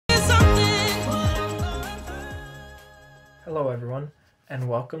Hello everyone, and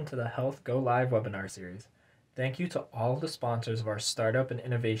welcome to the Health Go Live webinar series. Thank you to all the sponsors of our Startup and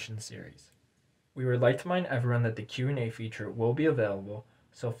Innovation series. We would like to remind everyone that the Q&A feature will be available,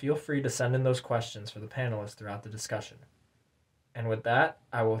 so feel free to send in those questions for the panelists throughout the discussion. And with that,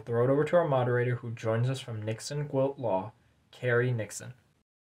 I will throw it over to our moderator who joins us from Nixon Gwilt Law, Carrie Nixon.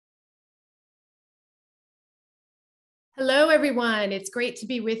 Hello, everyone. It's great to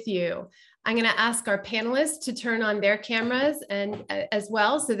be with you. I'm going to ask our panelists to turn on their cameras and as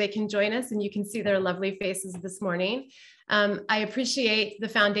well so they can join us and you can see their lovely faces this morning. I appreciate the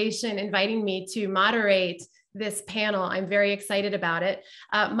foundation inviting me to moderate this panel. I'm very excited about it.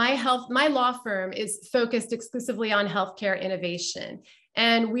 My law firm is focused exclusively on healthcare innovation,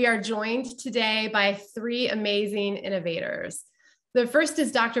 and we are joined today by three amazing innovators. The first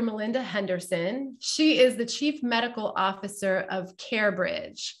is Dr. Melinda Henderson. She is the Chief Medical Officer of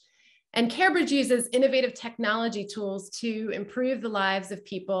CareBridge. And CareBridge uses innovative technology tools to improve the lives of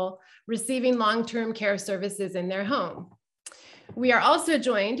people receiving long-term care services in their home. We are also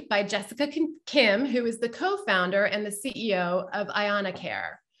joined by Jessica Kim, who is the co-founder and the CEO of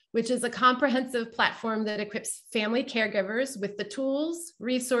IonaCare, which is a comprehensive platform that equips family caregivers with the tools,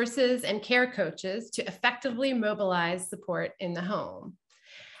 resources, and care coaches to effectively mobilize support in the home.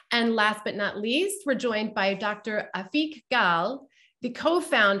 And last but not least, we're joined by Dr. Afiq Gal, the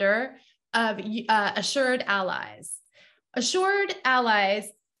co-founder of Assured Allies. Assured Allies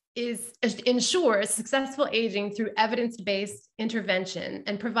ensures successful aging through evidence-based intervention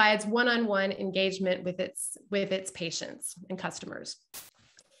and provides one-on-one engagement with its patients and customers.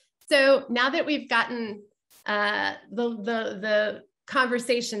 So now that we've gotten the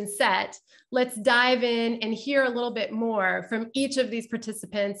conversation set, let's dive in and hear a little bit more from each of these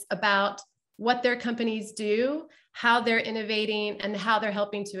participants about what their companies do, how they're innovating, and how they're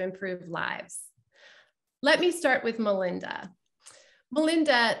helping to improve lives. Let me start with Melinda.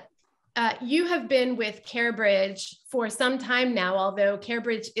 Melinda, you have been with CareBridge for some time now, although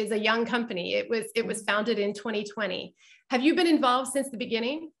CareBridge is a young company. It was founded in 2020. Have you been involved since the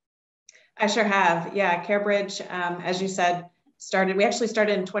beginning? I sure have. Yeah, CareBridge, as you said, we actually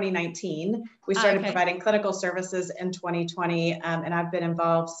started in 2019. We started providing clinical services in 2020, and I've been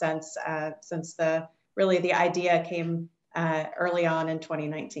involved since the idea came early on in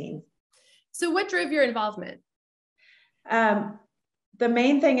 2019. So what drove your involvement? The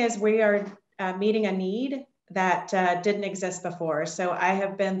main thing is we are meeting a need that didn't exist before. So I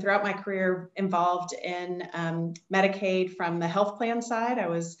have been throughout my career involved in Medicaid from the health plan side. I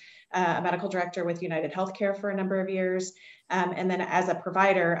was a medical director with United Healthcare for a number of years. And then as a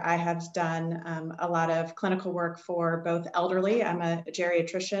provider, I have done a lot of clinical work for both elderly, I'm a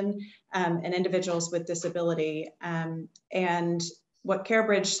geriatrician, and individuals with disability. And what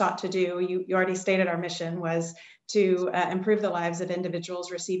CareBridge sought to do, you already stated our mission, was to improve the lives of individuals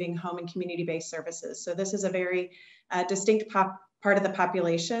receiving home and community-based services. So this is a very distinct part of the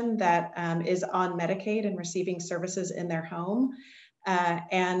population that is on Medicaid and receiving services in their home.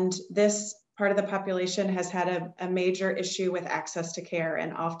 And this part of the population has had a major issue with access to care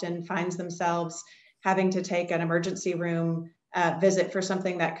and often finds themselves having to take an emergency room visit for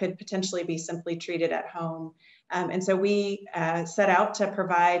something that could potentially be simply treated at home. And so we set out to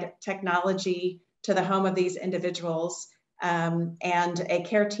provide technology to the home of these individuals and a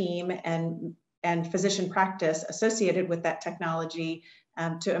care team and physician practice associated with that technology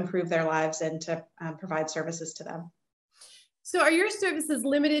to improve their lives and to provide services to them. So are your services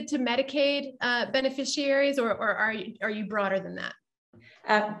limited to Medicaid beneficiaries or are you broader than that?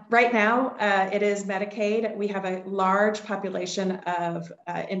 Right now, it is Medicaid. We have a large population of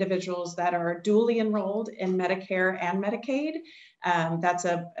individuals that are dually enrolled in Medicare and Medicaid. That's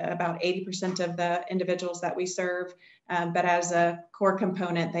about 80% of the individuals that we serve. But as a core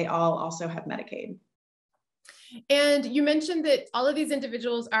component, they all also have Medicaid. And you mentioned that all of these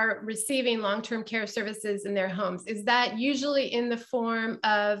individuals are receiving long-term care services in their homes. Is that usually in the form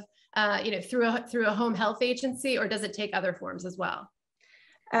of, through a home health agency, or does it take other forms as well?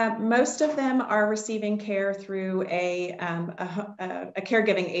 Most of them are receiving care through a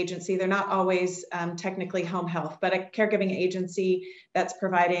caregiving agency. They're not always technically home health, but a caregiving agency that's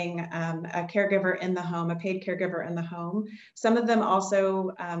providing a caregiver in the home, a paid caregiver in the home. Some of them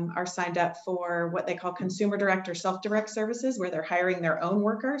also are signed up for what they call consumer direct or self-direct services, where they're hiring their own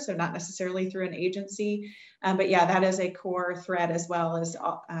worker, so not necessarily through an agency. But yeah, that is a core thread, as well as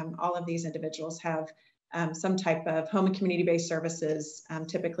all of these individuals have some type of home and community-based services,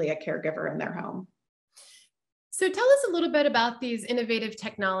 typically a caregiver in their home. So tell us a little bit about these innovative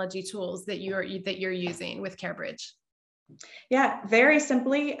technology tools that you're using with CareBridge. Yeah, very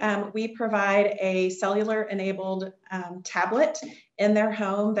simply, we provide a cellular-enabled tablet in their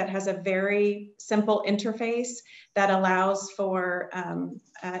home that has a very simple interface that allows for,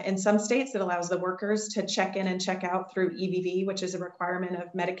 in some states, it allows the workers to check in and check out through EVV, which is a requirement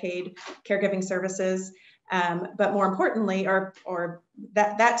of Medicaid caregiving services. But more importantly, or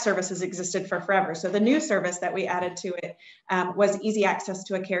that service has existed for forever. So the new service that we added to it was easy access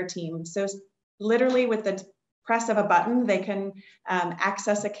to a care team. So literally with the press of a button, they can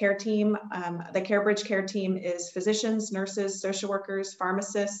access a care team. The CareBridge care team is physicians, nurses, social workers,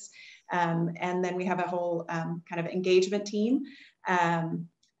 pharmacists, and then we have a whole kind of engagement team.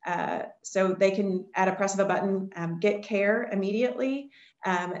 So they can, at a press of a button, get care immediately.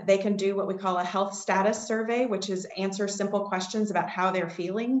 They can do what we call a health status survey, which is answer simple questions about how they're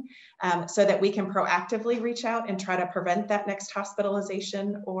feeling, so that we can proactively reach out and try to prevent that next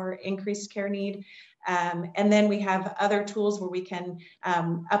hospitalization or increased care need. And then we have other tools where we can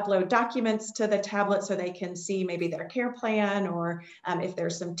upload documents to the tablet so they can see maybe their care plan, or if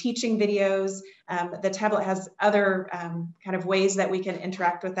there's some teaching videos. The tablet has other kind of ways that we can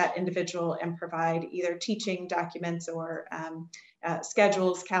interact with that individual and provide either teaching documents or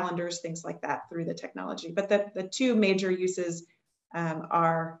schedules, calendars, things like that through the technology. But the two major uses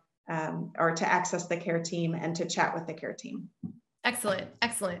are to access the care team and to chat with the care team. Excellent,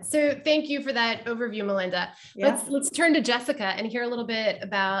 excellent. So thank you for that overview, Melinda. Yeah. Let's turn to Jessica and hear a little bit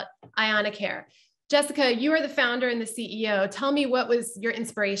about IoniCare. Jessica, you are the founder and the CEO. Tell me, what was your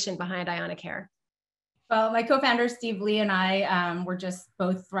inspiration behind IoniCare? Well, my co-founder, Steve Lee, and I were just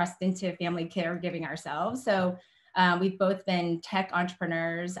both thrust into family caregiving ourselves. So we've both been tech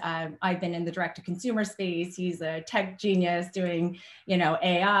entrepreneurs. I've been in the direct-to-consumer space. He's a tech genius doing,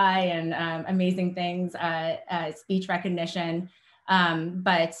 AI and amazing things, speech recognition. My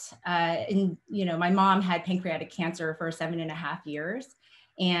mom had pancreatic cancer for 7.5 years.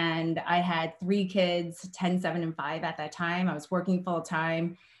 And I had 3 kids, 10, 7, and 5 at that time. I was working full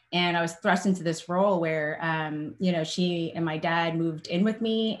time. And I was thrust into this role where, she and my dad moved in with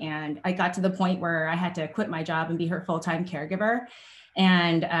me. And I got to the point where I had to quit my job and be her full-time caregiver.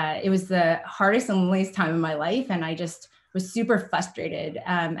 And it was the hardest and loneliest time of my life. And I just was super frustrated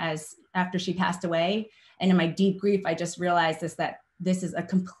after she passed away. And in my deep grief, I just realized that this is a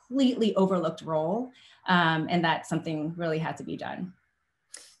completely overlooked role, and that something really had to be done.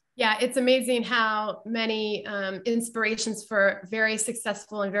 Yeah, it's amazing how many inspirations for very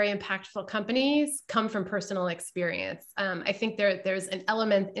successful and very impactful companies come from personal experience. I think there's an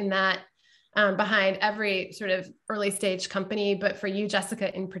element in that behind every sort of early stage company, but for you,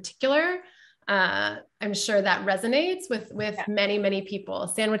 Jessica, in particular, I'm sure that resonates with many, many people.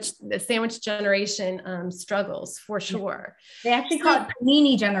 The sandwich generation struggles for sure. They actually call it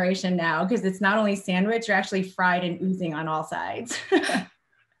panini generation now, because it's not only sandwich, you're actually fried and oozing on all sides.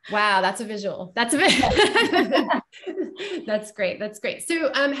 Wow, that's a visual. That's great. That's great.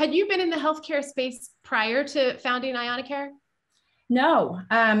 So had you been in the healthcare space prior to founding IoniCare? No,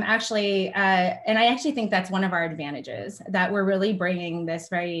 actually, and I actually think that's one of our advantages, that we're really bringing this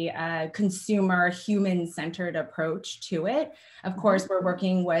very consumer, human-centered approach to it. Of course, we're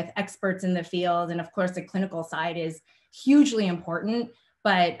working with experts in the field, and of course, the clinical side is hugely important.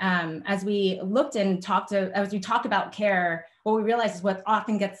 But as we looked and as we talk about care, what we realized is what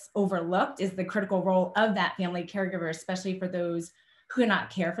often gets overlooked is the critical role of that family caregiver, especially for those who cannot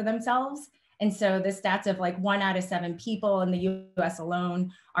care for themselves. And so the stats of like 1 out of 7 people in the US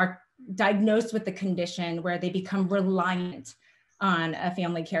alone are diagnosed with the condition where they become reliant on a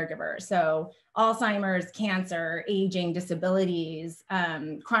family caregiver. So Alzheimer's, cancer, aging, disabilities,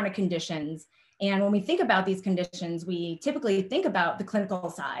 chronic conditions. And when we think about these conditions, we typically think about the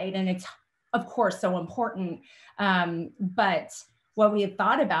clinical side, and it's of course so important. But what we had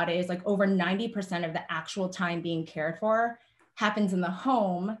thought about it is like over 90% of the actual time being cared for happens in the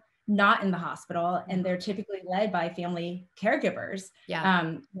home, not in the hospital, and they're typically led by family caregivers.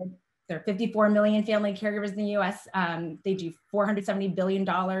 Yeah. There are 54 million family caregivers in the US. They do $470 billion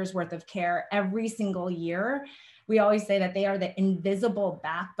worth of care every single year. We always say that they are the invisible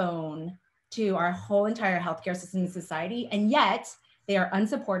backbone to our whole entire healthcare system and society, and yet they are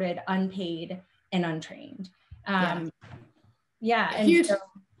unsupported, unpaid, and untrained. A huge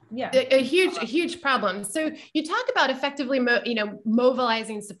problem. So you talk about effectively,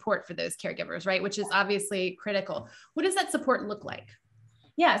 mobilizing support for those caregivers, right? Which is obviously critical. What does that support look like?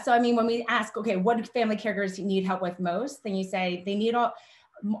 Yeah. So, I mean, when we ask, okay, what do family caregivers need help with most? Then you say they need all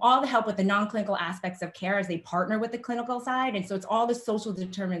the help with the non-clinical aspects of care as they partner with the clinical side. And so it's all the social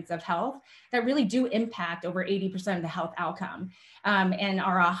determinants of health that really do impact over 80% of the health outcome. And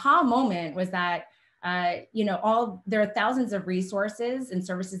our aha moment was that there are thousands of resources and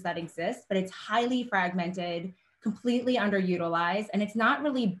services that exist, but it's highly fragmented, completely underutilized, and it's not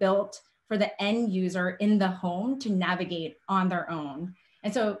really built for the end user in the home to navigate on their own.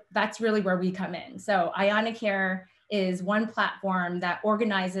 And so that's really where we come in. So IoniCare is one platform that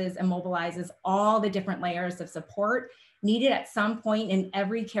organizes and mobilizes all the different layers of support needed at some point in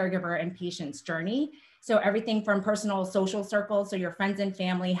every caregiver and patient's journey. So everything from personal social circles, so your friends and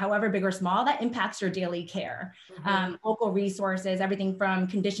family, however big or small, that impacts your daily care. Local resources, everything from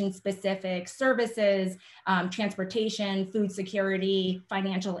condition-specific services, transportation, food security,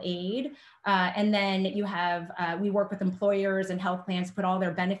 financial aid. And then you have, we work with employers and health plans to put all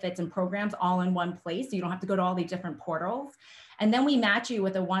their benefits and programs all in one place, so you don't have to go to all these different portals. And then we match you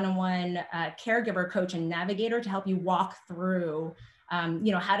with a one-on-one caregiver coach and navigator to help you walk through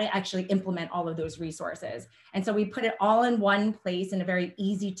how to actually implement all of those resources. And so we put it all in one place in a very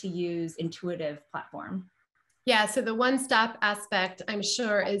easy to use, intuitive platform. Yeah, so the one-stop aspect, I'm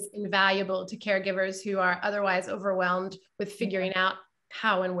sure, is invaluable to caregivers who are otherwise overwhelmed with figuring out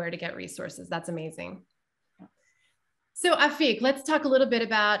how and where to get resources. That's amazing. So Afiq, let's talk a little bit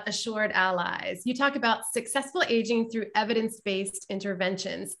about Assured Allies. You talk about successful aging through evidence-based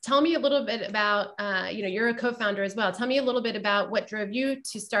interventions. Tell me a little bit about, you're a co-founder as well. Tell me a little bit about what drove you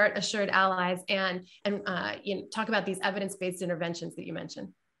to start Assured Allies and talk about these evidence-based interventions that you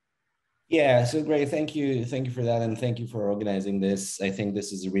mentioned. Yeah, so great. Thank you. Thank you for that. And thank you for organizing this. I think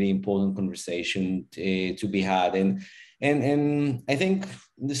this is a really important conversation to be had. And I think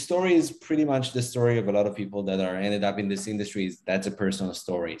the story is pretty much the story of a lot of people that are ended up in this industry. That's a personal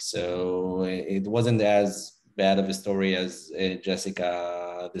story. So it wasn't as bad of a story as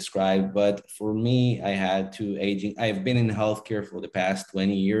Jessica described. But for me, I had to aging. I've been in healthcare for the past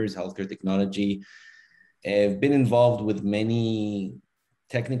 20 years, healthcare technology. I've been involved with many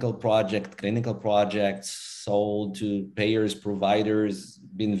technical projects, clinical projects, sold to payers, providers,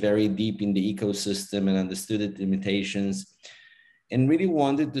 been very deep in the ecosystem and understood its limitations, and really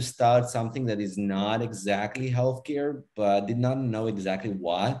wanted to start something that is not exactly healthcare, but did not know exactly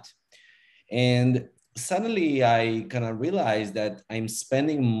what. And suddenly I kind of realized that I'm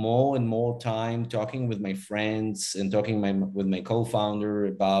spending more and more time talking with my friends and talking with my co-founder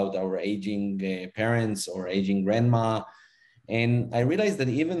about our aging parents or aging grandma. And I realized that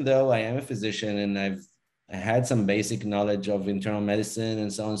even though I am a physician and I had some basic knowledge of internal medicine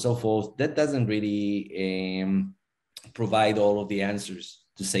and so on and so forth, that doesn't really provide all of the answers,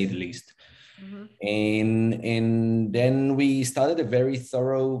 to say the least. Mm-hmm. And then we started a very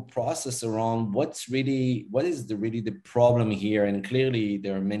thorough process around what is really the problem here. And clearly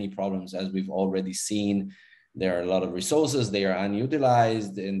there are many problems, as we've already seen. There are a lot of resources, they are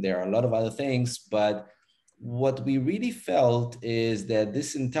unutilized, and there are a lot of other things. But what we really felt is that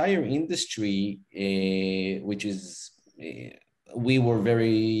this entire industry, which is, we were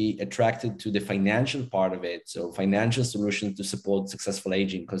very attracted to the financial part of it. So financial solutions to support successful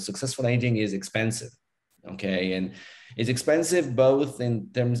aging, because successful aging is expensive, okay? And it's expensive both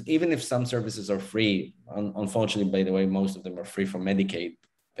in terms, even if some services are free, unfortunately, by the way, most of them are free for Medicaid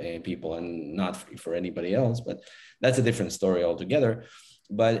people and not free for anybody else, but that's a different story altogether.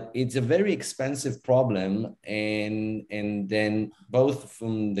 But it's a very expensive problem. And then both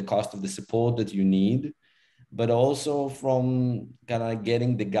from the cost of the support that you need, but also from kind of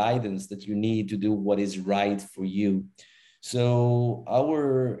getting the guidance that you need to do what is right for you. So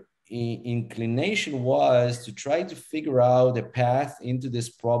our inclination was to try to figure out a path into this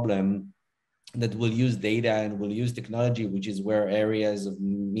problem that will use data and will use technology, which is where areas of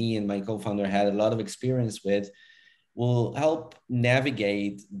me and my co-founder had a lot of experience with, will help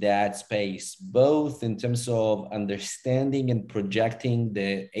navigate that space, both in terms of understanding and projecting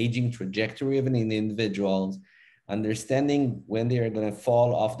the aging trajectory of an individual, understanding when they are going to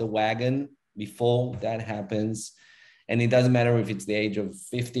fall off the wagon before that happens. And it doesn't matter if it's the age of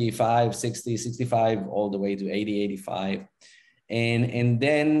 55, 60, 65, all the way to 80, 85. And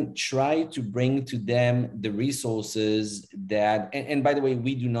then try to bring to them the resources that, and by the way,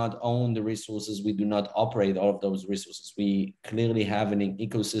 we do not own the resources. We do not operate all of those resources. We clearly have an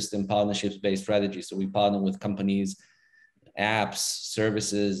ecosystem partnerships-based strategy. So we partner with companies, apps,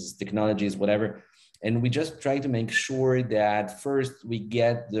 services, technologies, whatever. And we just try to make sure that first we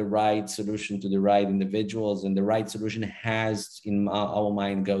get the right solution to the right individuals, and the right solution has, in our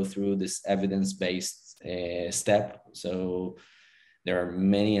mind, go through this evidence-based step. So there are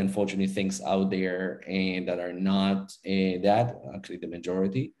many unfortunate things out there that are not actually the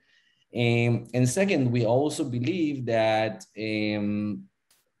majority. And second, we also believe that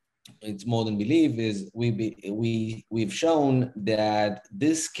it's more than believe, is we've shown that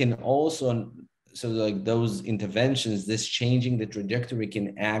this can also so like those interventions, this changing the trajectory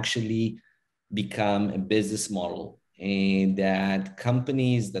can actually become a business model, and that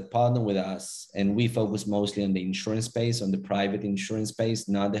companies that partner with us, and we focus mostly on the insurance space, on the private insurance space,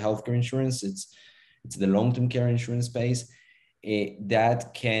 not the healthcare insurance. It's the long-term care insurance space.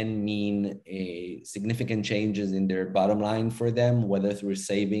 That can mean significant changes in their bottom line for them, whether through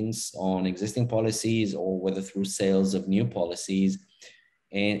savings on existing policies or whether through sales of new policies.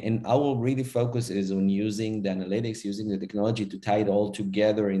 And our really focus is on using the analytics, using the technology to tie it all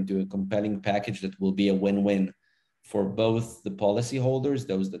together into a compelling package that will be a win-win for both the policyholders,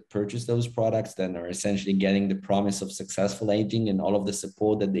 those that purchase those products, that are essentially getting the promise of successful aging and all of the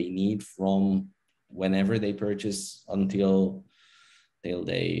support that they need from whenever they purchase until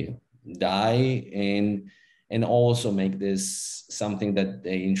they die, and also make this something that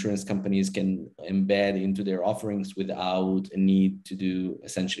the insurance companies can embed into their offerings without a need to do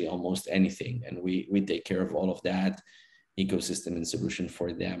essentially almost anything. And we take care of all of that ecosystem and solution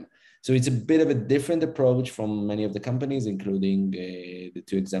for them. So it's a bit of a different approach from many of the companies, including the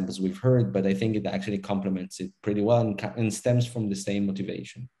two examples we've heard, but I think it actually complements it pretty well and stems from the same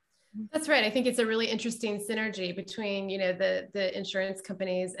motivation. That's right. I think it's a really interesting synergy between, you know, the insurance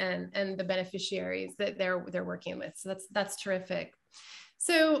companies and the beneficiaries that they're working with. So that's terrific.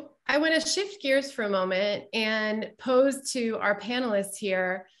 So I want to shift gears for a moment and pose to our panelists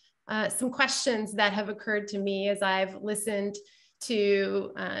here some questions that have occurred to me as I've listened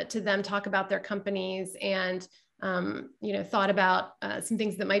to them talk about their companies and you know, thought about some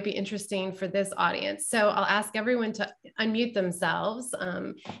things that might be interesting for this audience. So I'll ask everyone to unmute themselves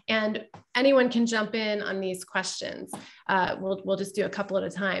and anyone can jump in on these questions. We'll just do a couple at a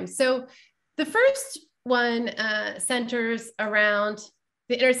time. So the first one centers around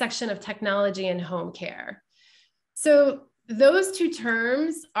the intersection of technology and home care. So those two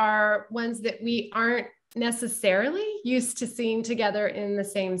terms are ones that we aren't necessarily used to seeing together in the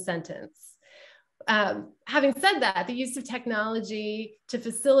same sentence. Having said that, the use of technology to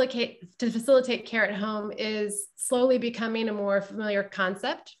facilitate care at home is slowly becoming a more familiar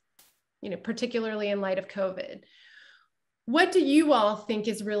concept, you know, particularly in light of COVID. What do you all think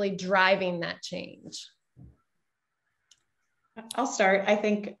is really driving that change? I'll start. I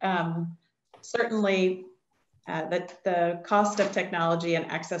think certainly that the cost of technology and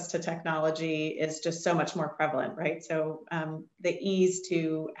access to technology is just so much more prevalent, right? So the ease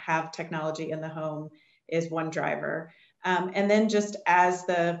to have technology in the home is one driver. And then just as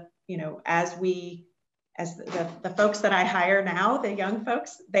the, you know, as the folks that I hire now, the young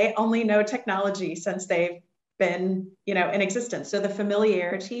folks, they only know technology since they've been, you know, in existence. So the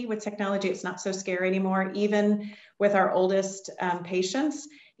familiarity with technology, it's not so scary anymore. Even with our oldest patients,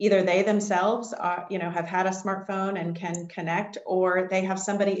 either they themselves are, you know, have had a smartphone and can connect, or they have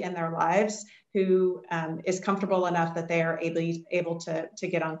somebody in their lives who is comfortable enough that they are able to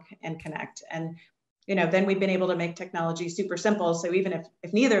get on and connect. And, you know, then we've been able to make technology super simple. So even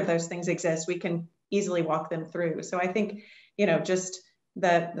if neither of those things exist, we can easily walk them through. So I think, you know, just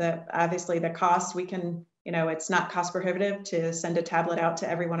the obviously the cost, we can, you know, it's not cost prohibitive to send a tablet out to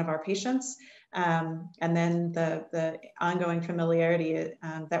every one of our patients. And then the ongoing familiarity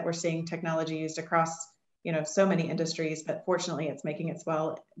that we're seeing technology used across, you know, so many industries, but fortunately it's making its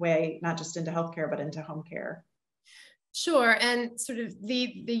way not just into healthcare, but into home care. Sure. And sort of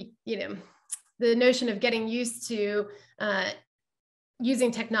the you know, the notion of getting used to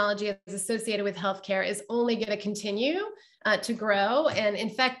using technology as associated with healthcare is only going to continue to grow. And in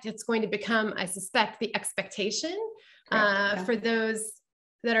fact, it's going to become, I suspect, the expectation for those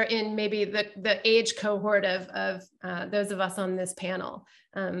that are in maybe the age cohort of those of us on this panel.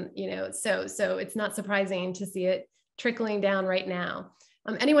 You know, so it's not surprising to see it trickling down right now.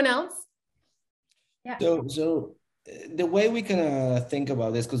 Anyone else? Yeah. So the way we can think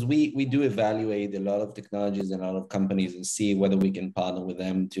about this, because we do evaluate a lot of technologies and a lot of companies and see whether we can partner with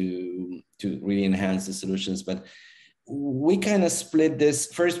them to really enhance the solutions. But we kind of split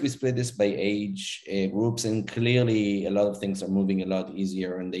this. First, we split this by age groups, and clearly a lot of things are moving a lot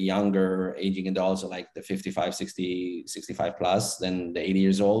easier in the younger aging adults, like the 55, 60, 65 plus than the 80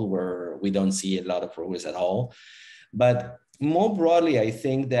 years old, where we don't see a lot of progress at all. But more broadly, I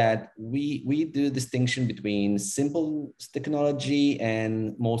think that we do a distinction between simple technology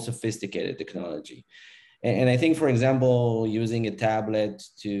and more sophisticated technology. And I think, for example, using a tablet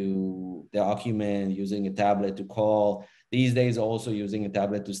to document, using a tablet to call, these days also using a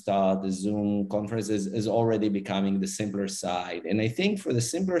tablet to start the Zoom conferences is already becoming the simpler side. And I think for the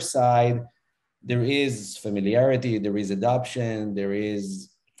simpler side, there is familiarity, there is adoption, there is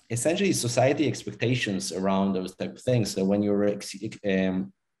essentially society expectations around those type of things. So when you're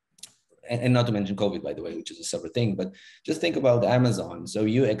and not to mention COVID, by the way, which is a separate thing, but just think about Amazon. So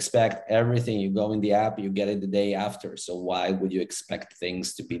you expect everything, you go in the app, you get it the day after. So why would you expect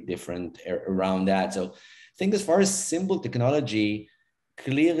things to be different around that? So I think as far as simple technology,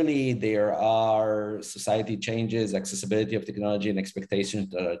 clearly there are society changes, accessibility of technology and expectations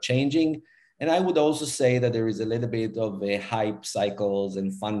that are changing. And I would also say that there is a little bit of a hype cycles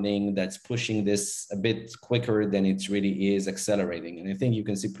and funding that's pushing this a bit quicker than it really is accelerating. And I think you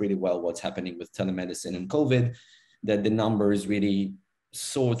can see pretty well what's happening with telemedicine and COVID, that the numbers really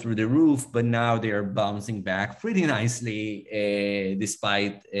soar through the roof, but now they are bouncing back pretty nicely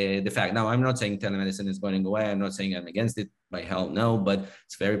despite the fact. Now, I'm not saying telemedicine is going away. I'm not saying I'm against it, by hell no, but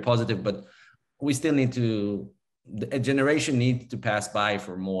it's very positive. But we still need to, a generation needs to pass by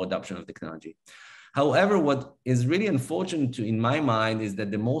for more adoption of technology. However, what is really unfortunate in my mind is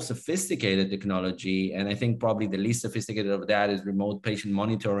that the most sophisticated technology, and I think probably the least sophisticated of that is remote patient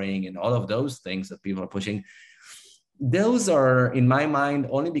monitoring and all of those things that people are pushing. Those are, in my mind,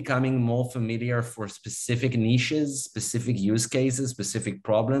 only becoming more familiar for specific niches, specific use cases, specific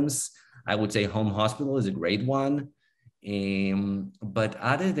problems. I would say home hospital is a great one. But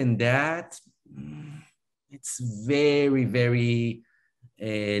other than that, it's very, very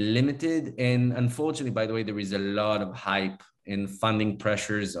limited. And unfortunately, by the way, there is a lot of hype and funding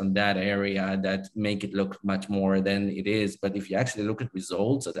pressures on that area that make it look much more than it is. But if you actually look at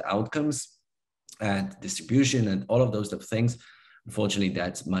results or the outcomes and distribution and all of those type of things, unfortunately,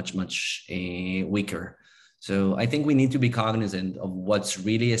 that's much, much weaker. So I think we need to be cognizant of what's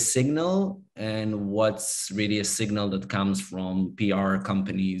really a signal and what's really a signal that comes from PR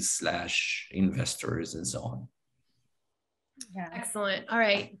companies / investors and so on. Yeah. Excellent. All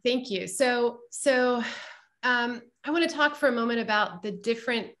right. Thank you. So I want to talk for a moment about the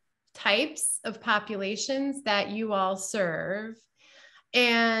different types of populations that you all serve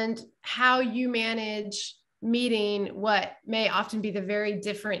and how you manage meeting what may often be the very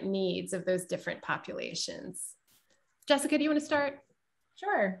different needs of those different populations. Jessica, do you want to start?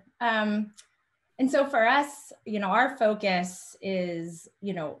 Sure. And so for us, our focus is,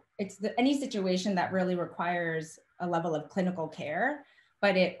 it's any situation that really requires a level of clinical care,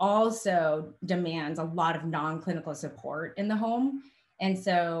 but it also demands a lot of non-clinical support in the home. And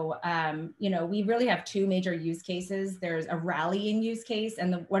so, we really have two major use cases. There's a rallying use case,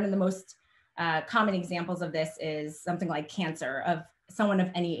 and one of the most common examples of this is something like cancer of someone of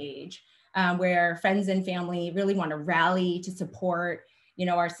any age, where friends and family really want to rally to support.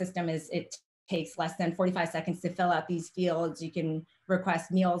 Our system it takes less than 45 seconds to fill out these fields. You can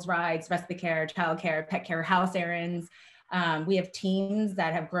request meals, rides, respite care, childcare, pet care, house errands. We have teams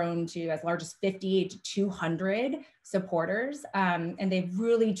that have grown to as large as 50 to 200 supporters, and they've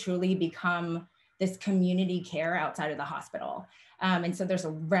really truly become this community care outside of the hospital. And so there's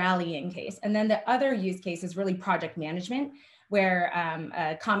a rallying case. And then the other use case is really project management, where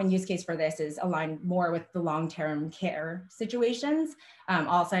a common use case for this is aligned more with the long-term care situations,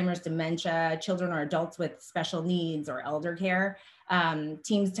 Alzheimer's, dementia, children or adults with special needs or elder care.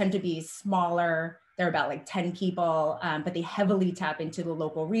 Teams tend to be smaller. They're about like 10 people, but they heavily tap into the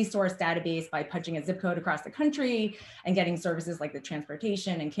local resource database by punching a zip code across the country and getting services like the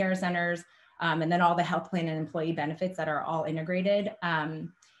transportation and care centers. And then all the health plan and employee benefits that are all integrated.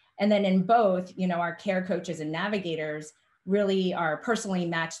 And then in both, our care coaches and navigators really are personally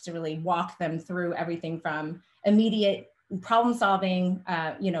matched to really walk them through everything from immediate problem solving,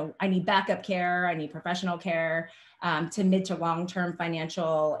 I need backup care, I need professional care, to mid to long-term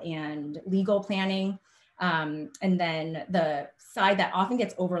financial and legal planning. And then the side that often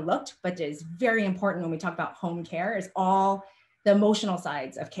gets overlooked, but is very important when we talk about home care, is all the emotional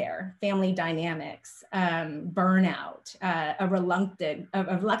sides of care, family dynamics, burnout, a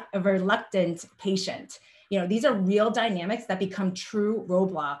reluctant patient. These are real dynamics that become true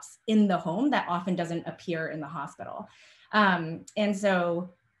roadblocks in the home that often doesn't appear in the hospital. And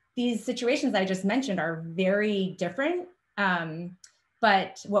so these situations I just mentioned are very different.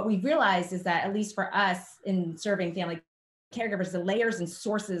 But what we've realized is that, at least for us in serving family caregivers, the layers and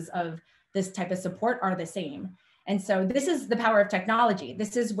sources of this type of support are the same. And so this is the power of technology.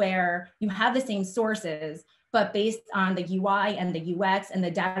 This is where you have the same sources, but based on the UI and the UX and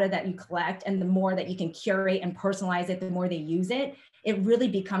the data that you collect, and the more that you can curate and personalize it, the more they use it, it really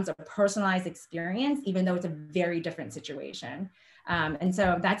becomes a personalized experience, even though it's a very different situation. And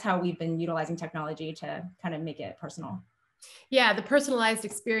so that's how we've been utilizing technology to kind of make it personal. Yeah, the personalized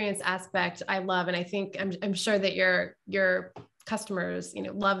experience aspect I love, and I think I'm sure that your customers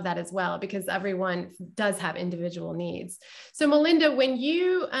love that as well, because everyone does have individual needs. So Melinda, when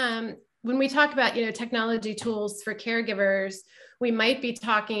we talk about technology tools for caregivers, we might be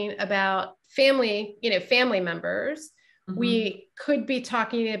talking about family, family members. Mm-hmm. We could be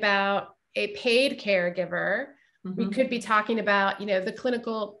talking about a paid caregiver. Mm-hmm. We could be talking about, the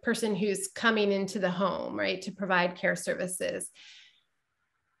clinical person who's coming into the home, right, to provide care services.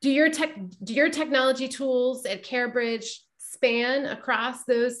 Do your technology tools at CareBridge span across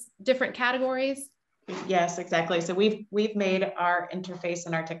those different categories? Yes, exactly. So we've made our interface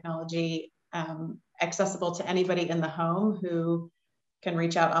and our technology accessible to anybody in the home who can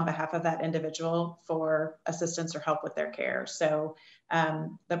reach out on behalf of that individual for assistance or help with their care. So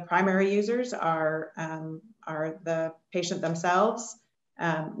the primary users are the patient themselves,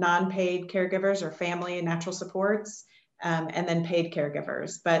 non-paid caregivers or family and natural supports, and then paid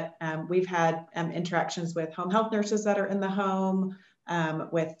caregivers. But we've had interactions with home health nurses that are in the home.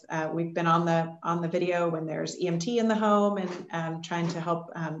 We've been on the video when there's EMT in the home and trying to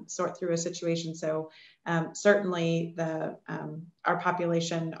help sort through a situation. So certainly our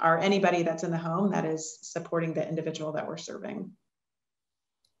population are anybody that's in the home that is supporting the individual that we're serving.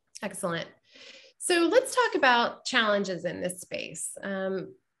 Excellent. So let's talk about challenges in this space.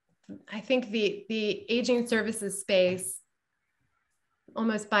 I think the aging services space,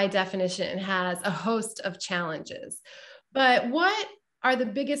 almost by definition, has a host of challenges. But what are the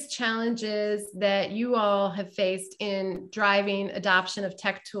biggest challenges that you all have faced in driving adoption of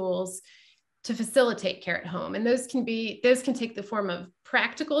tech tools to facilitate care at home? And those can take the form of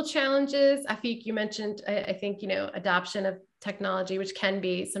practical challenges. Afik, you mentioned, I think, adoption of technology, which can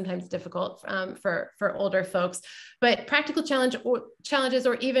be sometimes difficult for older folks, but practical challenges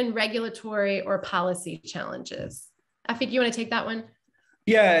or even regulatory or policy challenges. Afik, you want to take that one?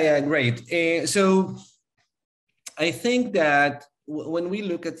 Yeah, great. So I think that when we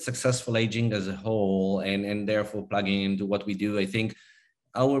look at successful aging as a whole and therefore plugging into what we do, I think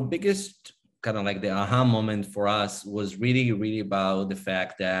our biggest kind of like the aha moment for us was really, really about the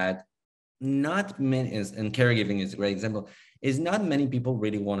fact that not many, and caregiving is a great example, is not many people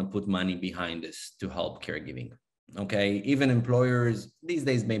really want to put money behind this to help caregiving. Okay, even employers these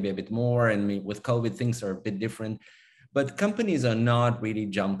days maybe a bit more, and with COVID things are a bit different. But companies are not really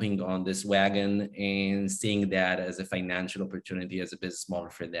jumping on this wagon and seeing that as a financial opportunity, as a business model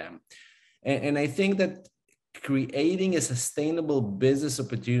for them. And I think that creating a sustainable business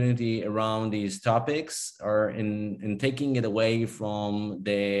opportunity around these topics or in taking it away from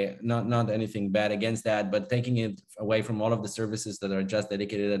the, not anything bad against that, but taking it away from all of the services that are just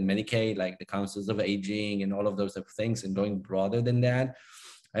dedicated at Medicaid, like the councils of aging and all of those type of things, and going broader than that,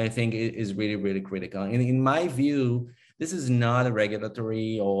 I think it is really, really critical. And in my view, this is not a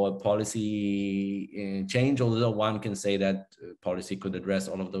regulatory or policy change, although one can say that policy could address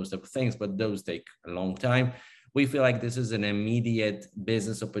all of those type of things, but those take a long time. We feel like this is an immediate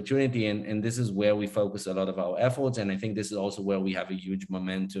business opportunity, and this is where we focus a lot of our efforts. And I think this is also where we have a huge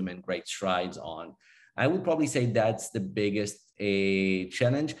momentum and great strides on. I would probably say that's the biggest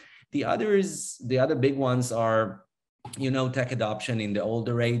challenge. The other big ones are, tech adoption in the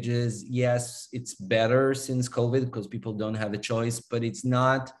older ages. Yes, it's better since COVID because people don't have a choice, but it's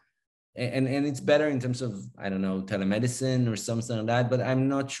not, and it's better in terms of, I don't know, telemedicine or something like that, but I'm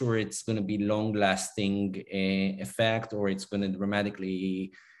not sure it's going to be long-lasting effect, or it's going to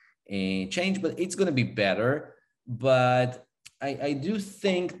dramatically change, but it's going to be better. But I do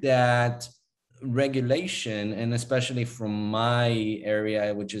think that regulation, and especially from my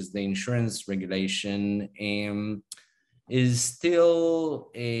area, which is the insurance regulation, is still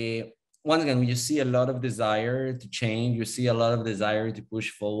once again, you see a lot of desire to change. You see a lot of desire to push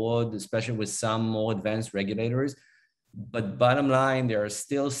forward, especially with some more advanced regulators. But bottom line, there are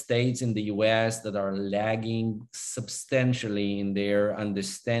still states in the US that are lagging substantially in their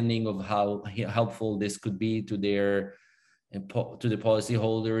understanding of how helpful this could be to the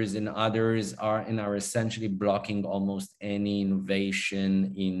policyholders, and others are essentially blocking almost any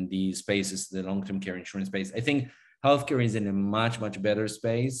innovation in these spaces, the long-term care insurance space. I think healthcare is in a much better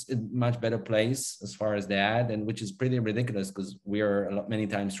space, a much better place as far as that, and which is pretty ridiculous because we are many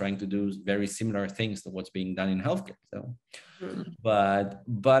times trying to do very similar things to what's being done in healthcare. So, but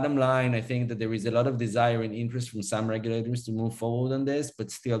bottom line, I think that there is a lot of desire and interest from some regulators to move forward on this, but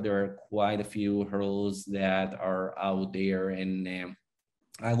still there are quite a few hurdles that are out there, and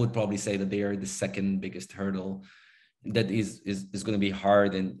I would probably say that they are the second biggest hurdle that is going to be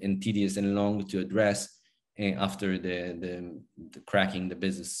hard and tedious and long to address after the cracking the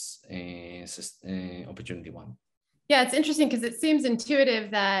business opportunity one. Yeah, it's interesting because it seems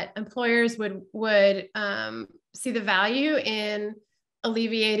intuitive that employers would see the value in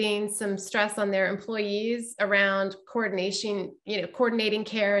alleviating some stress on their employees around coordinating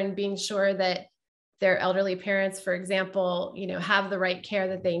care and being sure that their elderly parents, for example, you know, have the right care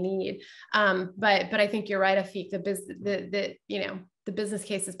that they need. But I think you're right, Afiq, the business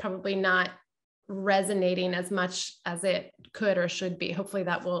case is probably not resonating as much as it could or should be. Hopefully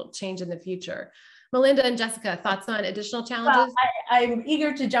that will change in the future. Melinda and Jessica, thoughts on additional challenges? Well, I'm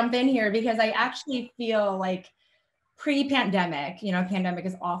eager to jump in here because I actually feel like pre-pandemic, you know, pandemic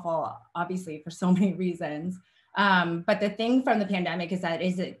is awful, obviously, for so many reasons. But the thing from the pandemic is that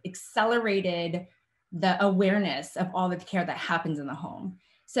it accelerated the awareness of all the care that happens in the home.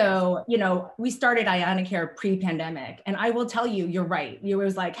 So, you know, we started Iona Care pre-pandemic, and I will tell you, you're right. You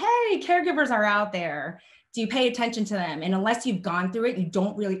was like, hey, caregivers are out there. Do you pay attention to them? And unless you've gone through it, you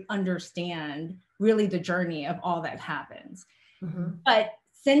don't really understand really the journey of all that happens. Mm-hmm. But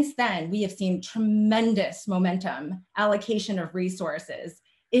since then, we have seen tremendous momentum, allocation of resources,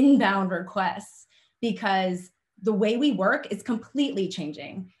 inbound requests, because the way we work is completely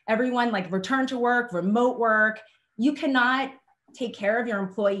changing. Everyone, like, return to work, remote work. You cannot take care of your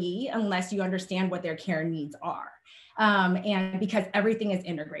employee unless you understand what their care needs are. And because everything is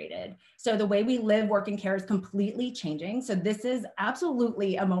integrated. So the way we live, work, and care is completely changing. So this is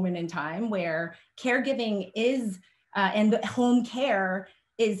absolutely a moment in time where caregiving is, and the home care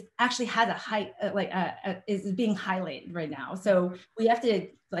is actually has a high, is being highlighted right now. So we have to,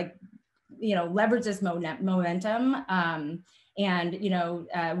 like, you know, leverage this momentum and, you know,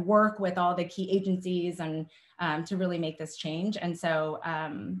 work with all the key agencies and to really make this change. And so,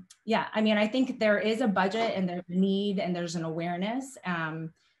 yeah, I mean, I think there is a budget and there's a need and there's an awareness.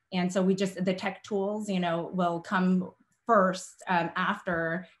 And so the tech tools, you know, will come first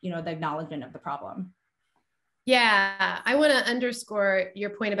after, you know, the acknowledgement of the problem. Yeah, I want to underscore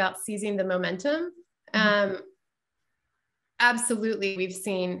your point about seizing the momentum. Absolutely, we've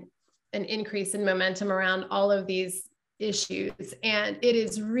seen an increase in momentum around all of these issues, and it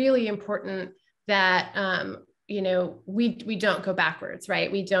is really important that you know, we don't go backwards, right?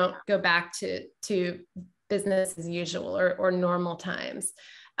 We don't go back to business as usual or normal times.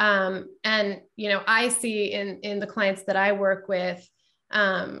 And you know, I see in the clients that I work with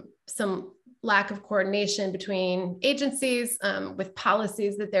some lack of coordination between agencies with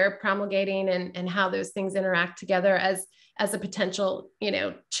policies that they're promulgating and how those things interact together as a potential, you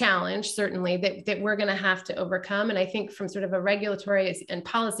know, challenge, certainly that we're going to have to overcome. And I think from sort of a regulatory and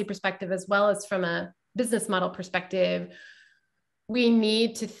policy perspective, as well as from a business model perspective, we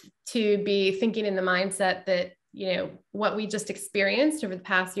need to be thinking in the mindset that, you know, what we just experienced over the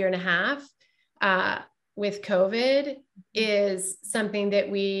past year and a half with COVID is something that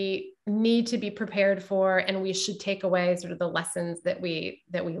we need to be prepared for, and we should take away sort of the lessons that we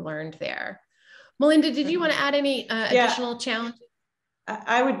learned there. Melinda, did you want to add any additional challenges?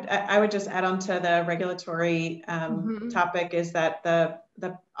 I would just add on to the regulatory topic is that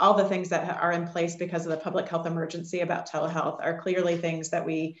all the things that are in place because of the public health emergency about telehealth are clearly things that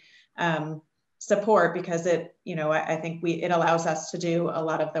we support, because it, you know, I think it allows us to do a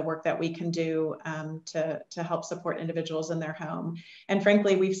lot of the work that we can do to help support individuals in their home. And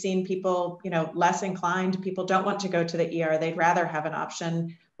frankly, we've seen people, you know, less inclined. People don't want to go to the ER. They'd rather have an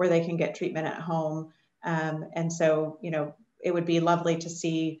option where they can get treatment at home. And so, you know, it would be lovely to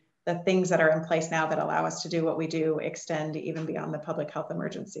see the things that are in place now that allow us to do what we do extend even beyond the public health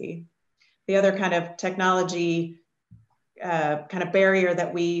emergency. The other kind of technology kind of barrier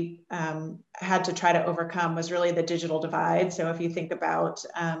that we had to try to overcome was really the digital divide. So if you think about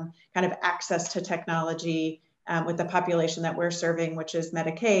kind of access to technology with the population that we're serving, which is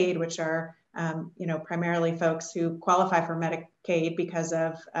Medicaid, which are you know, primarily folks who qualify for Medicaid because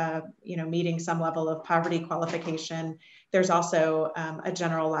of you know, meeting some level of poverty qualification. There's also a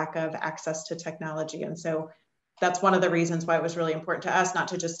general lack of access to technology, and so that's one of the reasons why it was really important to us not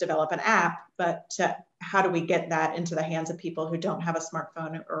to just develop an app, but to how do we get that into the hands of people who don't have a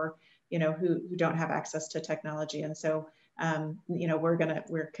smartphone or, you know, who don't have access to technology. And so, you know,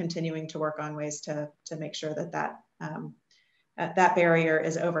 we're continuing to work on ways to make sure that that barrier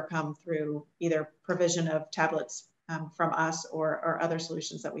is overcome through either provision of tablets from us or other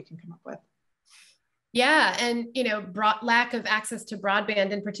solutions that we can come up with. Yeah, and you know, lack of access to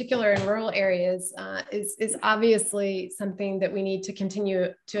broadband, in particular in rural areas, is obviously something that we need to continue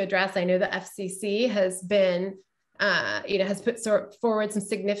to address. I know the FCC has been, you know, has put forward some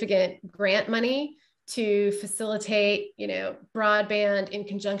significant grant money to facilitate, you know, broadband in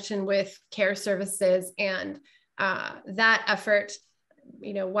conjunction with care services, and that effort,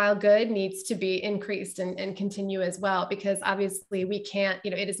 you know, while good, needs to be increased and continue as well, because obviously we can't,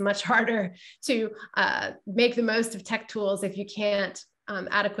 you know, it is much harder to make the most of tech tools if you can't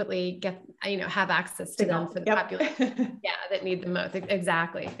adequately get, you know, have access to them for the population that need the most.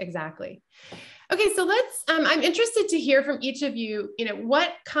 Exactly. Okay, so let's, I'm interested to hear from each of you,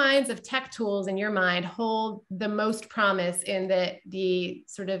 what kinds of tech tools in your mind hold the most promise in the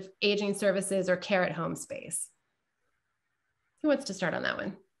sort of aging services or care at home space? Who wants to start on that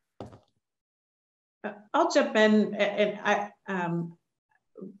one? I'll jump in, and I,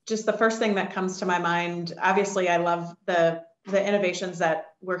 just the first thing that comes to my mind, obviously I love the innovations that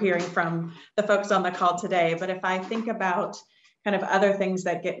we're hearing from the folks on the call today, but if I think about kind of other things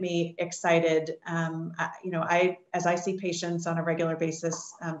that get me excited, as I see patients on a regular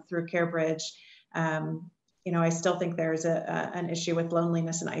basis through CareBridge, I still think there's an issue with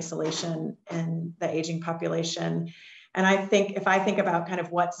loneliness and isolation in the aging population. And I think if I think about kind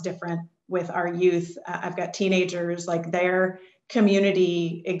of what's different with our youth, I've got teenagers, like their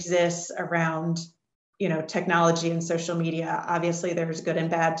community exists around, technology and social media. Obviously there's good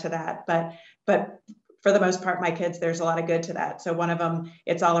and bad to that, but for the most part, my kids, there's a lot of good to that. So one of them,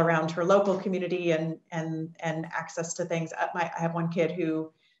 it's all around her local community and access to things. I have one kid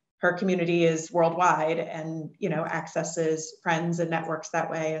who her community is worldwide and, accesses friends and networks that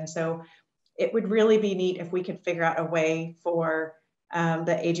way. And so it would really be neat if we could figure out a way for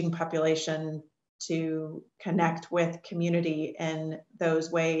the aging population to connect with community in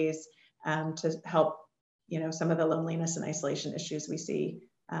those ways to help, some of the loneliness and isolation issues we see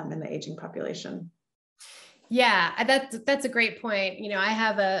in the aging population. Yeah, that's a great point. I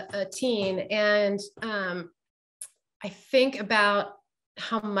have a teen, and I think about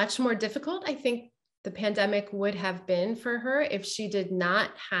how much more difficult I think the pandemic would have been for her if she did not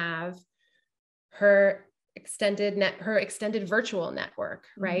have her extended virtual network,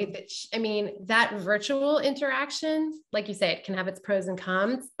 right? Mm-hmm. That virtual interaction, like you say, it can have its pros and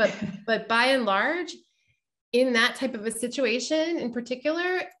cons, but by and large, in that type of a situation in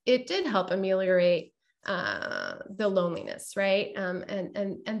particular, it did help ameliorate the loneliness, right?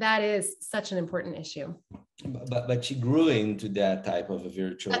 And that is such an important issue. But she grew into that type of a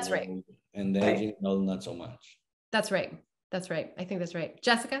virtual. That's right. And the aging, no, not so much. That's right. I think that's right.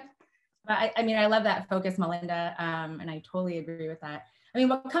 Jessica? I love that focus, Melinda, and I totally agree with that.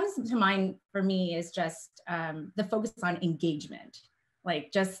 What comes to mind for me is just the focus on engagement,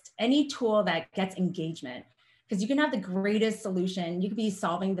 like just any tool that gets engagement. Because you can have the greatest solution, you could be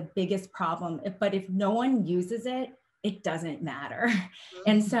solving the biggest problem, but if no one uses it, it doesn't matter. Mm-hmm.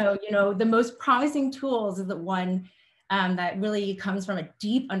 And so, the most promising tools is the one that really comes from a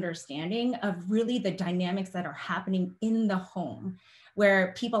deep understanding of really the dynamics that are happening in the home,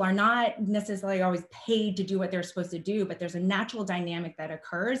 where people are not necessarily always paid to do what they're supposed to do, but there's a natural dynamic that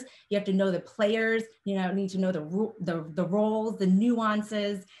occurs. You have to know the players, need to know the roles, the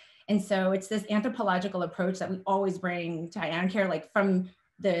nuances. And so it's this anthropological approach that we always bring to Ion Care, like from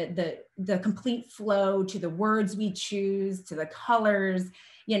the complete flow to the words we choose, to the colors,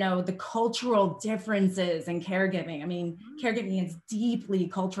 the cultural differences in caregiving. Caregiving is deeply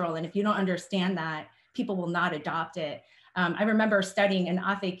cultural. And if you don't understand that, people will not adopt it. I remember studying, and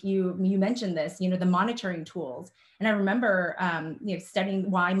Afik, you mentioned this, the monitoring tools. And I remember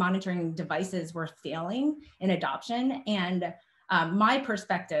studying why monitoring devices were failing in adoption. And my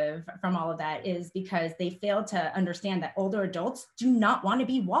perspective from all of that is because they failed to understand that older adults do not want to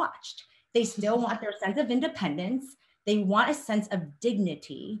be watched. They still want their sense of independence. They want a sense of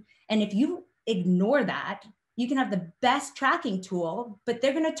dignity. And if you ignore that, you can have the best tracking tool, but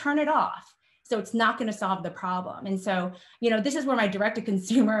they're going to turn it off. So it's not going to solve the problem. And so, this is where my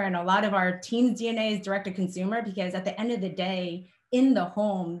direct-to-consumer and a lot of our team's DNA is direct-to-consumer, because at the end of the day, in the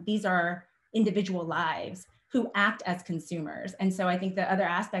home, these are individual lives who act as consumers. And so I think the other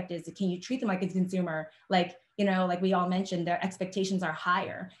aspect is, can you treat them like a consumer? Like we all mentioned, their expectations are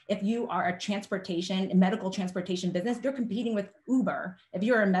higher. If you are a medical transportation business, you're competing with Uber. If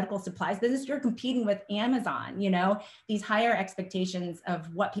you're a medical supplies business, you're competing with Amazon. These higher expectations of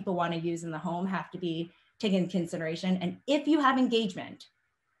what people want to use in the home have to be taken into consideration. And if you have engagement,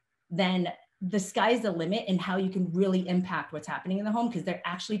 then the sky's the limit in how you can really impact what's happening in the home, because they're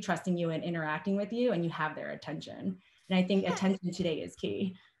actually trusting you and interacting with you, and you have their attention. And I think attention today is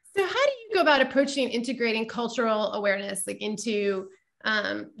key. So how do you go about approaching and integrating cultural awareness into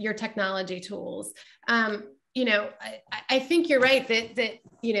your technology tools? I think you're right that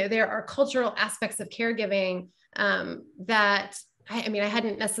there are cultural aspects of caregiving that I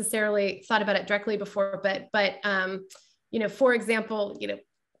hadn't necessarily thought about it directly before, but for example,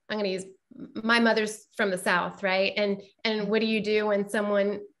 I'm going to use, my mother's from the South, right? And what do you do when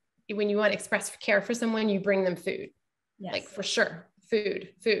you want to express care for someone, you bring them food? Yes. Like, for sure. Food.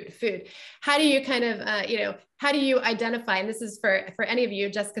 How do you kind of, how do you identify, and this is for any of you,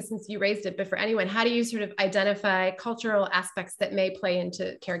 Jessica, since you raised it, but for anyone, how do you sort of identify cultural aspects that may play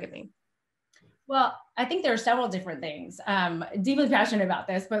into caregiving? Well, I think there are several different things. Deeply passionate about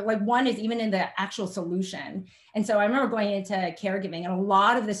this, but like one is even in the actual solution. And so I remember going into caregiving, and a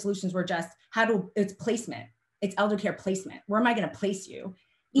lot of the solutions were just it's placement. It's elder care placement. Where am I going to place you?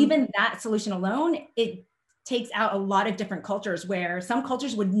 Even that solution alone, it takes out a lot of different cultures, where some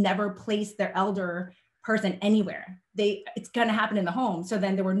cultures would never place their elder person anywhere. It's going to happen in the home. So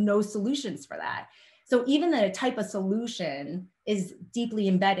then there were no solutions for that. So even the type of solution is deeply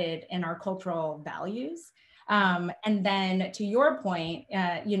embedded in our cultural values. And then to your point,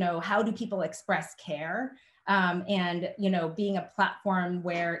 how do people express care? And, being a platform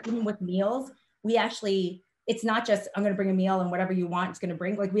where even with meals, it's not just, I'm going to bring a meal and whatever you want, it's going to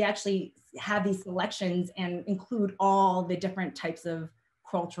bring, like we actually have these selections and include all the different types of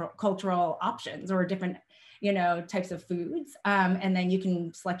cultural options or different types of foods. And then you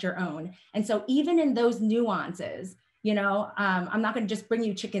can select your own. And so even in those nuances, I'm not going to just bring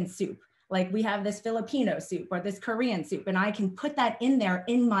you chicken soup. Like we have this Filipino soup or this Korean soup, and I can put that in there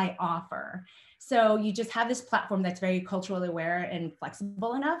in my offer. So you just have this platform that's very culturally aware and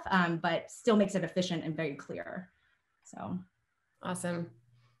flexible enough, but still makes it efficient and very clear. So. Awesome.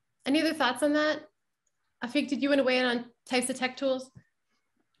 Any other thoughts on that? Afik, did you want to weigh in on types of tech tools?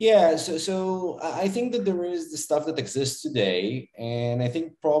 Yeah, so I think that there is the stuff that exists today, and I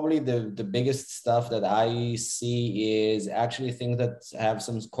think probably the biggest stuff that I see is actually things that have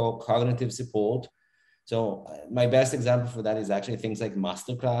some cognitive support. So my best example for that is actually things like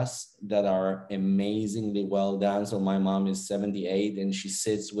masterclass that are amazingly well done. So my mom is 78 and she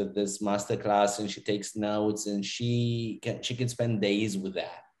sits with this masterclass and she takes notes, and she can spend days with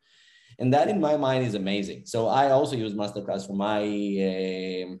that. And that in my mind is amazing. So I also use masterclass for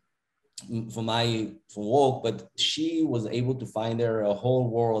work, but she was able to find there a whole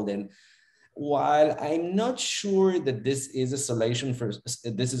world. And while I'm not sure that this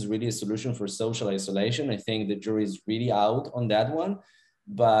is really a solution for social isolation, I think the jury is really out on that one.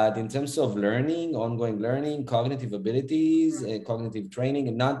 But in terms of learning, ongoing learning, cognitive abilities, cognitive training,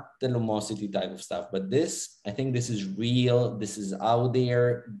 and not the Lumosity type of stuff, but I think this is real. This is out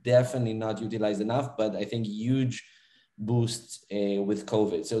there, definitely not utilized enough, but I think huge boosts with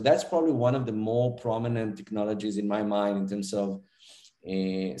COVID. So that's probably one of the more prominent technologies in my mind in terms of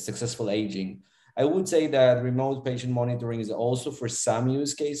successful aging. I would say that remote patient monitoring is also for some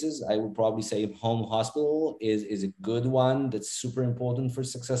use cases. I would probably say home hospital is a good one that's super important for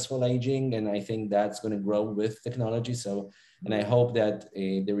successful aging. And I think that's going to grow with technology. And I hope that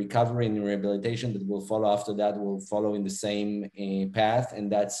the recovery and rehabilitation that will follow after that will follow in the same path.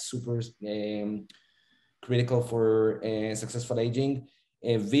 And that's super critical for successful aging.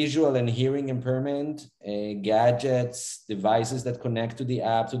 Visual and hearing impairment, gadgets, devices that connect to the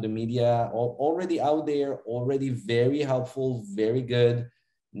app, to the media, already out there, already very helpful, very good.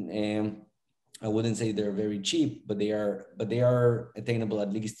 I wouldn't say they're very cheap, but they are attainable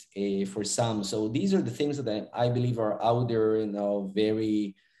at least for some. So these are the things that I believe are out there,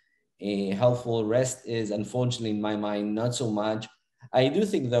 very helpful. Rest is, unfortunately, in my mind, not so much. I do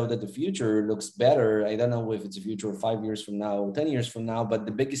think, though, that the future looks better. I don't know if it's a future 5 years from now or 10 years from now, but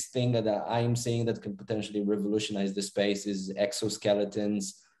the biggest thing that I'm seeing that can potentially revolutionize the space is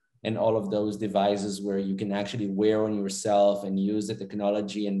exoskeletons and all of those devices where you can actually wear on yourself and use the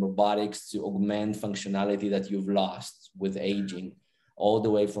technology and robotics to augment functionality that you've lost with aging, all the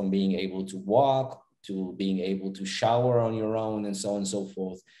way from being able to walk to being able to shower on your own and so on and so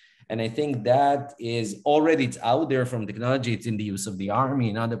forth. And I think that is already, it's out there from technology. It's in the use of the army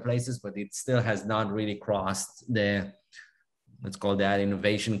and other places, but it still has not really crossed the, let's call that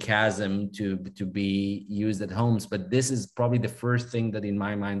innovation chasm to be used at homes. But this is probably the first thing that in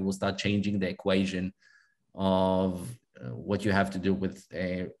my mind will start changing the equation of what you have to do with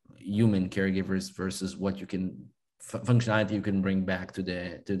human caregivers versus what you can, functionality you can bring back to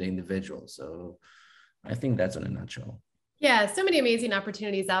the individual. So I think that's in a nutshell. Yeah, so many amazing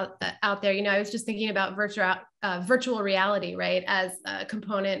opportunities out there. I was just thinking about virtual reality, right, as a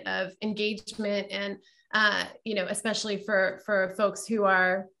component of engagement, and especially for folks who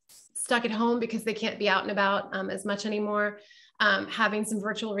are stuck at home because they can't be out and about as much anymore. Having some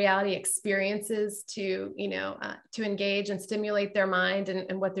virtual reality experiences to engage and stimulate their mind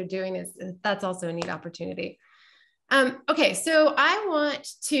and what they're doing that's also a neat opportunity. Okay, so I want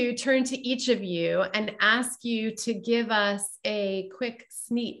to turn to each of you and ask you to give us a quick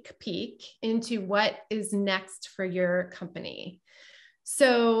sneak peek into what is next for your company.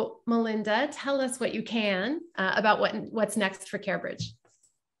 So Melinda, tell us what you can about what's next for CareBridge.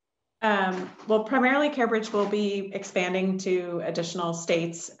 Well, primarily CareBridge will be expanding to additional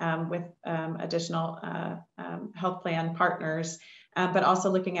states with additional health plan partners. but also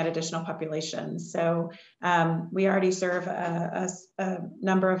looking at additional populations. So we already serve a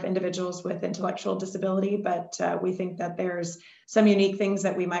number of individuals with intellectual disability, but we think that there's some unique things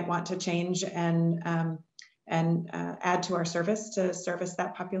that we might want to change and add to our service to service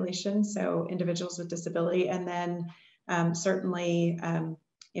that population. So individuals with disability, and then certainly,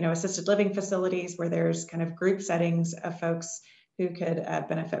 assisted living facilities where there's kind of group settings of folks who could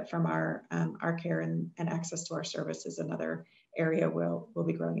benefit from our care and access to our service is another area we'll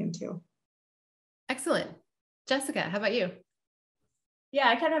be growing into. Excellent. Jessica, how about you? Yeah,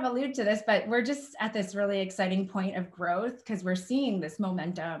 I kind of allude to this, but we're just at this really exciting point of growth because we're seeing this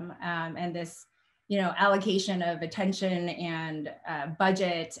momentum and this, allocation of attention and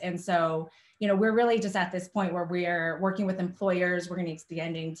budget. And so, we're really just at this point where we're working with employers. We're going to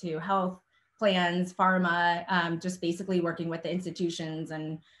expand into health plans, pharma, just basically working with the institutions,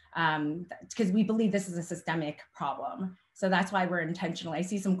 and because we believe this is a systemic problem. So that's why we're intentional. I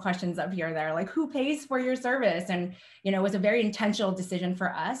see some questions up here that are like, who pays for your service? And, it was a very intentional decision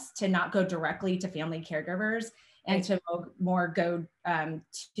for us to not go directly to family caregivers and to more go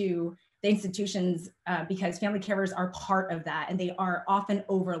to the institutions because family caregivers are part of that. And they are often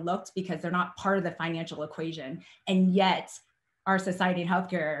overlooked because they're not part of the financial equation. And yet our society and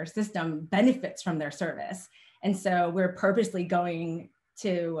healthcare system benefits from their service. And so we're purposely going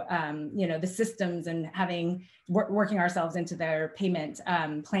to, the systems and working ourselves into their payment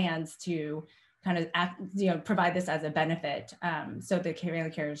plans to kind of, provide this as a benefit so the family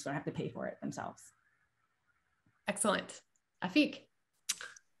caregivers don't have to pay for it themselves. Excellent. Afiq.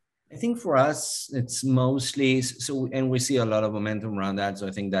 I think for us, it's mostly so, and we see a lot of momentum around that. So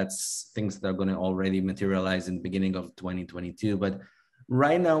I think that's things that are going to already materialize in the beginning of 2022. But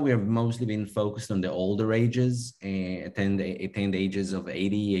right now, we have mostly been focused on the older ages, attained ages of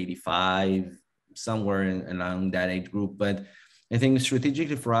 80, 85, somewhere along that age group. But I think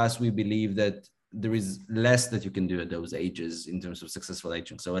strategically for us, we believe that there is less that you can do at those ages in terms of successful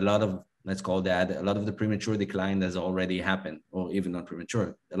aging. So a lot of, let's call that, a lot of the premature decline has already happened, or even not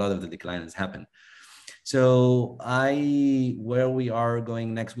premature, a lot of the decline has happened. So where we are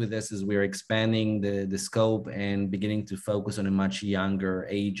going next with this is we're expanding the scope and beginning to focus on a much younger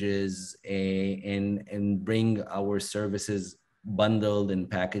ages and bring our services bundled and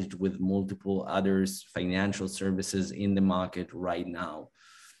packaged with multiple others financial services in the market right now,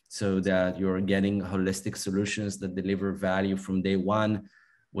 so that you're getting holistic solutions that deliver value from day one,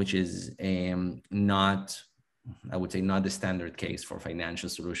 which is not the standard case for financial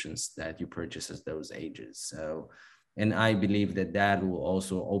solutions that you purchase at those ages. So, and I believe that will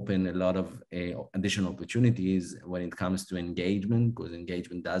also open a lot of additional opportunities when it comes to engagement, because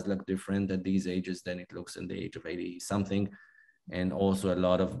engagement does look different at these ages than it looks in the age of 80 something. And also a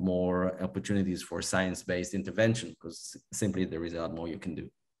lot of more opportunities for science-based intervention, because simply there is a lot more you can do.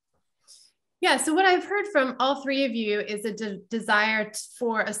 Yeah, so what I've heard from all three of you is a desire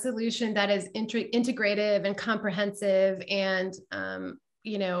for a solution that is integrative and comprehensive and,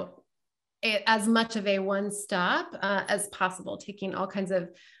 as much of a one-stop as possible, taking all kinds of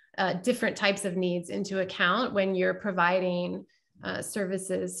different types of needs into account when you're providing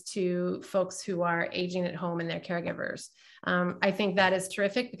services to folks who are aging at home and their caregivers. I think that is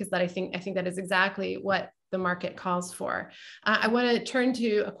terrific because I think that is exactly what the market calls for. I want to turn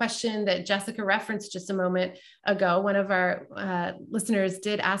to a question that Jessica referenced just a moment ago. One of our listeners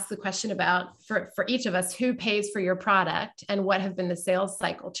did ask the question about, for each of us, who pays for your product and what have been the sales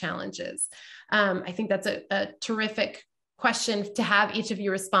cycle challenges? I think that's a terrific question to have each of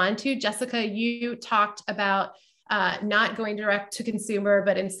you respond to. Jessica, you talked about not going direct to consumer,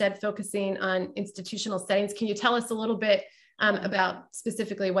 but instead focusing on institutional settings. Can you tell us a little bit about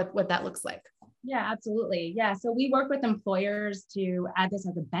specifically what that looks like? Yeah, absolutely. Yeah. So we work with employers to add this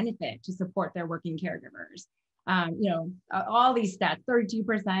as a benefit to support their working caregivers. All these stats,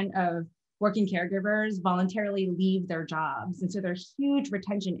 32% of working caregivers voluntarily leave their jobs. And so there's huge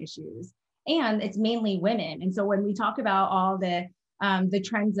retention issues, and it's mainly women. And so when we talk about all the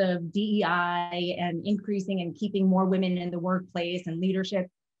trends of DEI and increasing and keeping more women in the workplace and leadership,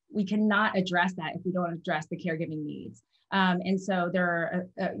 we cannot address that if we don't address the caregiving needs. And so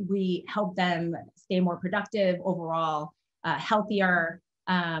we help them stay more productive overall, healthier.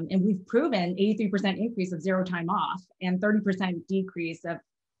 And we've proven 83% increase of zero time off and 30% decrease of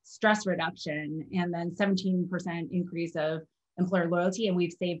stress reduction, and then 17% increase of employer loyalty. And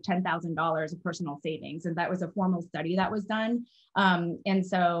we've saved $10,000 of personal savings. And that was a formal study that was done. And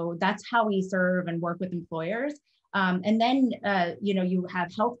so that's how we serve and work with employers. And then, you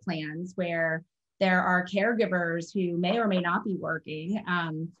have health plans where there are caregivers who may or may not be working,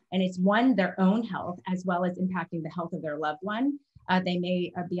 and it's their own health as well as impacting the health of their loved one. They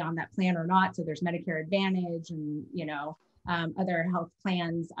may be on that plan or not. So there's Medicare Advantage and, other health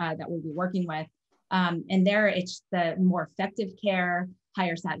plans that we'll be working with. And there it's the more effective care,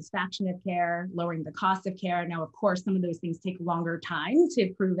 higher satisfaction of care, lowering the cost of care. Now, of course, some of those things take longer time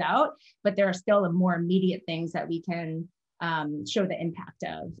to prove out, but there are still more immediate things that we can show the impact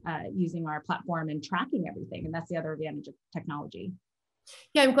of using our platform and tracking everything. And that's the other advantage of technology.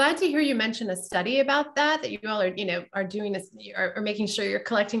 Yeah, I'm glad to hear you mention a study about that you all are, are doing this, or making sure you're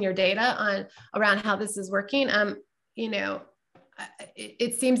collecting your data around how this is working.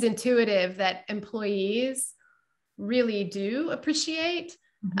 It seems intuitive that employees really do appreciate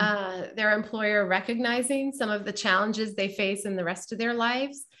their employer recognizing some of the challenges they face in the rest of their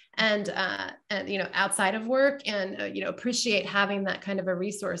lives and outside of work, and appreciate having that kind of a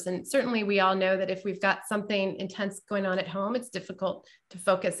resource. And certainly we all know that if we've got something intense going on at home, it's difficult to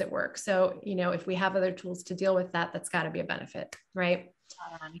focus at work. So if we have other tools to deal with that, that's got to be a benefit, right?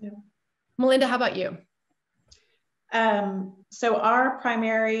 Yeah. Melinda, how about you? So our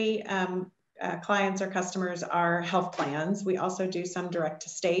primary clients or customers are health plans. We also do some direct to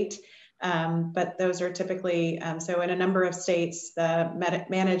state, but those are typically, so in a number of states, the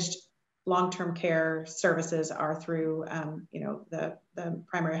managed long-term care services are through, the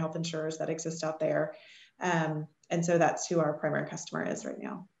primary health insurers that exist out there. And so that's who our primary customer is right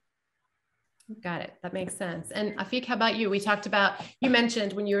now. Got it. That makes sense. And Afiq, how about you? You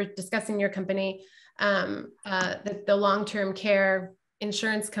mentioned when you were discussing your company, that the long-term care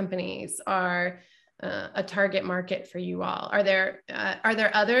insurance companies are a target market for you all. Are there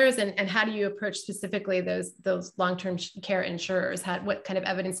others, and how do you approach specifically those long-term care insurers? What kind of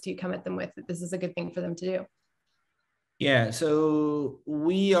evidence do you come at them with that this is a good thing for them to do? Yeah, so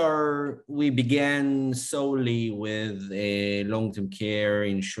we began solely with long-term care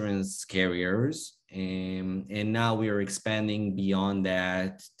insurance carriers, and now we are expanding beyond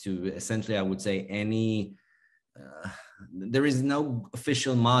that to essentially, I would say, any. There is no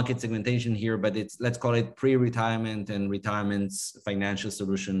official market segmentation here, but let's call it pre-retirement and retirement financial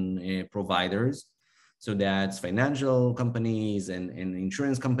solution providers. So that's financial companies and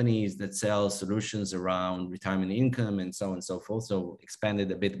insurance companies that sell solutions around retirement income and so on and so forth. So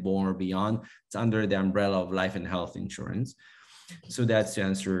expanded a bit more beyond. It's under the umbrella of life and health insurance. So that's to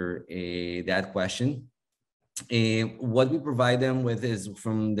answer that question. What we provide them with is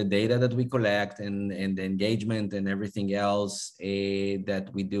from the data that we collect and the engagement and everything else that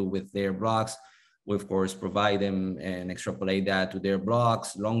we do with their blocks. We, of course, provide them and extrapolate that to their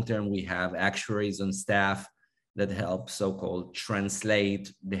blocks. Long-term, we have actuaries on staff that help so-called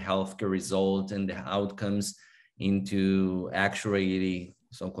translate the healthcare result and the outcomes into actuary,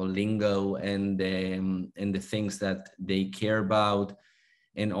 so-called lingo, and the things that they care about.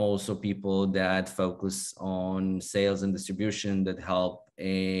 And also people that focus on sales and distribution that help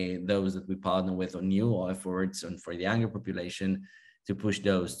those that we partner with on new efforts and for the younger population to push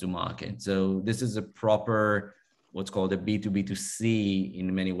those to market. So this is a proper, what's called a B2B2C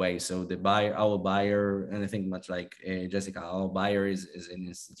in many ways. So our buyer, and I think much like Jessica, our buyer is an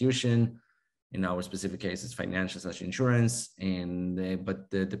institution. In our specific case, it's financial/insurance, but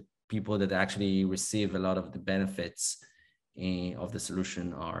the people that actually receive a lot of the benefits of the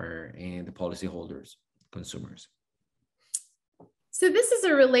solution are the policyholders, consumers. So this is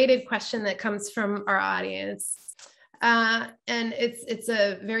a related question that comes from our audience. And it's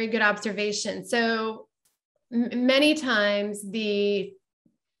a very good observation. So many times the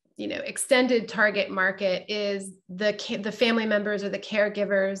extended target market is the family members or the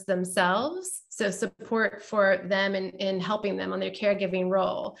caregivers themselves. So support for them in helping them on their caregiving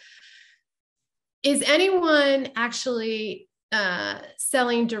role. Is anyone actually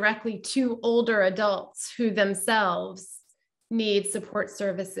selling directly to older adults who themselves need support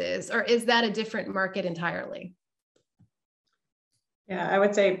services, or is that a different market entirely? Yeah, I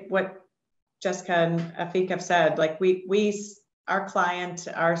would say what Jessica and Afiq have said, like our client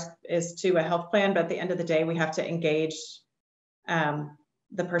is to a health plan, but at the end of the day, we have to engage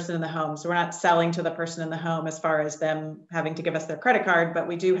the person in the home. So we're not selling to the person in the home as far as them having to give us their credit card, but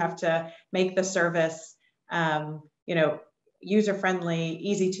we do have to make the service, user-friendly,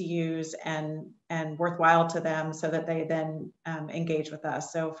 easy to use, and worthwhile to them, so that they then engage with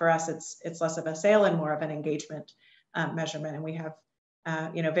us. So for us, it's less of a sale and more of an engagement measurement. And we have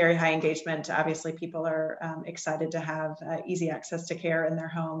very high engagement. Obviously, people are excited to have easy access to care in their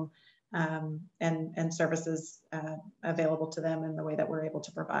home, and services available to them in the way that we're able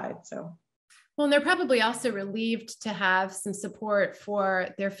to provide. So, well, and they're probably also relieved to have some support for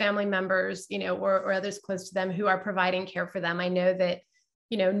their family members, or others close to them who are providing care for them. I know that,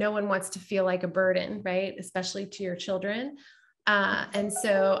 no one wants to feel like a burden, right? Especially to your children. And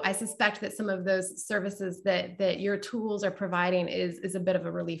so I suspect that some of those services that your tools are providing is a bit of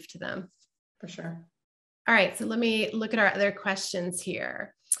a relief to them. For sure. All right, so let me look at our other questions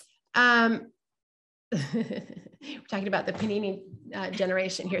here. We're talking about the panini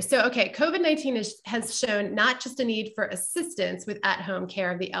generation here. So, okay, COVID-19 has shown not just a need for assistance with at-home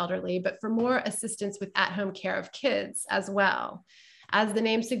care of the elderly, but for more assistance with at-home care of kids as well. As the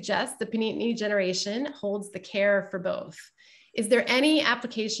name suggests, the panini generation holds the care for both. Is there any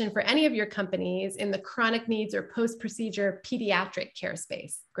application for any of your companies in the chronic needs or post-procedure pediatric care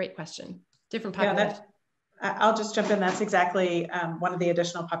space? Great question. Different population. Yeah, I'll just jump in. That's exactly one of the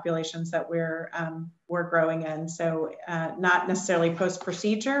additional populations that we're growing in. So not necessarily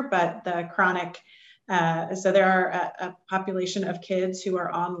post-procedure, but the chronic. So there are a population of kids who are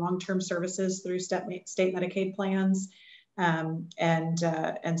on long-term services through state Medicaid plans.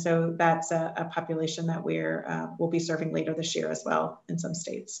 And so that's a population that we'll be serving later this year as well in some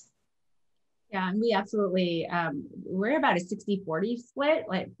states. Yeah, and we absolutely, we're about a 60-40 split,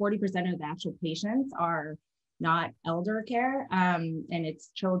 like 40% of the actual patients are not elder care, and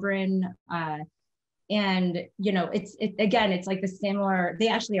it's children. And, you know, again, it's like the similar, they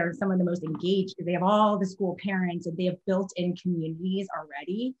actually are some of the most engaged because they have all the school parents and they have built-in communities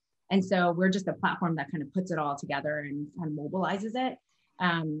already. And so we're just a platform that kind of puts it all together and mobilizes it.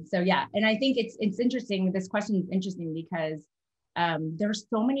 So yeah, and I think it's interesting, this question is interesting because there's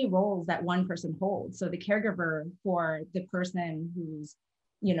so many roles that one person holds. So the caregiver for the person who's,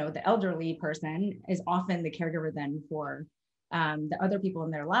 you know, the elderly person is often the caregiver then for the other people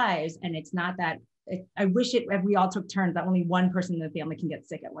in their lives. And it's not that, I wish if we all took turns that only one person in the family can get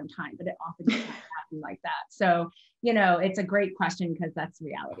sick at one time, but it often doesn't happen like that. So, you know, it's a great question because that's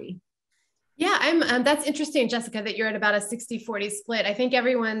reality. Yeah, that's interesting, Jessica, that you're at about a 60-40 split. I think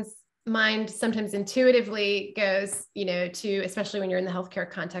everyone's mind sometimes intuitively goes, you know, to, especially when you're in the healthcare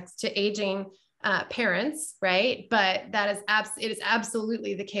context, to aging parents, right? But it is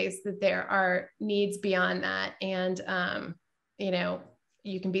absolutely the case that there are needs beyond that. And, you know,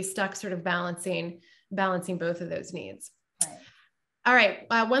 you can be stuck sort of balancing both of those needs. Right. All right,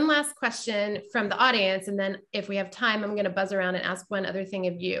 one last question from the audience, and then if we have time, I'm going to buzz around and ask one other thing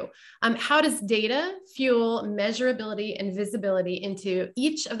of you. How does data fuel measurability and visibility into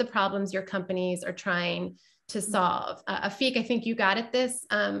each of the problems your companies are trying to solve? Afiq, I think you got at this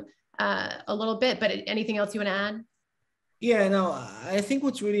a little bit, but anything else you want to add? Yeah, no, I think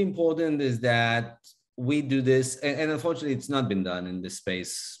what's really important is that we do this, and unfortunately it's not been done in this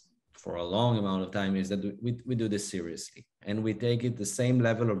space for a long amount of time, is that we do this seriously and we take it the same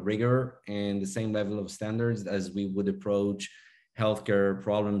level of rigor and the same level of standards as we would approach healthcare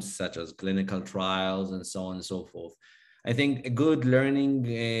problems such as clinical trials and so on and so forth. I think a good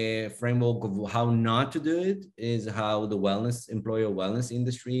learning framework of how not to do it is how the employer wellness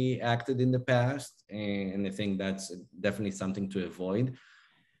industry acted in the past. And I think that's definitely something to avoid.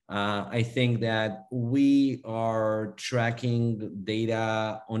 I think that we are tracking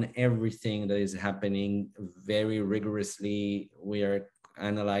data on everything that is happening very rigorously. We are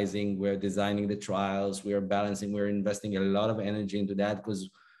analyzing, we're designing the trials, we are balancing, we're investing a lot of energy into that, because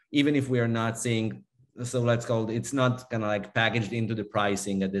even if we are not seeing, so let's call it, it's not kind of like packaged into the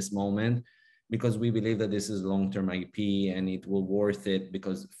pricing at this moment, because we believe that this is long-term IP and it will worth it,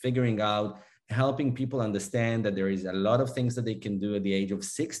 because figuring out, helping people understand that there is a lot of things that they can do at the age of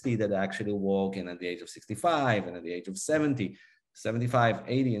 60 that actually work, and at the age of 65 and at the age of 70, 75,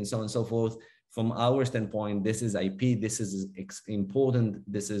 80, and so on and so forth. From our standpoint, this is IP, this is important.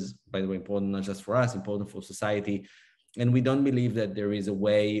 This is, by the way, important not just for us, important for society. And we don't believe that there is a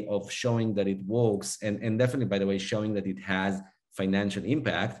way of showing that it works, and definitely, by the way, showing that it has financial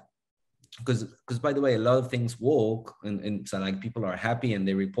impact. Because by the way, a lot of things work, and so like people are happy and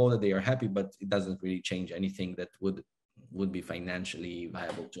they report that they are happy, but it doesn't really change anything that would be financially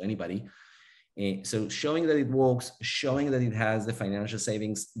viable to anybody. So showing that it works, showing that it has the financial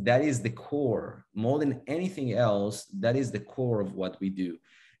savings, that is the core. More than anything else, that is the core of what we do.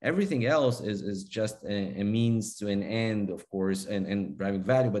 Everything else is just a means to an end, of course, and driving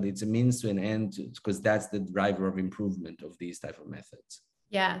value, but it's a means to an end, because that's the driver of improvement of these type of methods.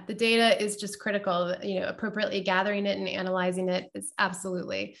 Yeah, the data is just critical. You know, appropriately gathering it and analyzing it is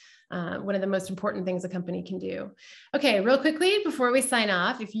absolutely one of the most important things a company can do. Okay, real quickly before we sign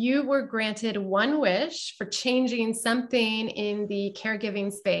off, if you were granted one wish for changing something in the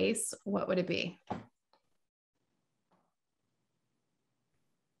caregiving space, what would it be?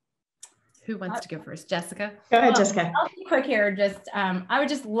 Who wants to go first? Jessica? Go ahead, Jessica. I'll be quick here. Just, I would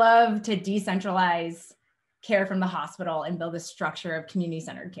just love to decentralize care from the hospital and build a structure of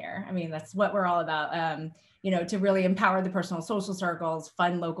community-centered care. I mean, that's what we're all about, you know, to really empower the personal social circles,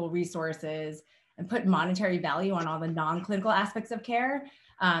 fund local resources, and put monetary value on all the non-clinical aspects of care.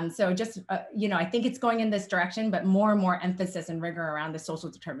 So just, you know, I think it's going in this direction, but more and more emphasis and rigor around the social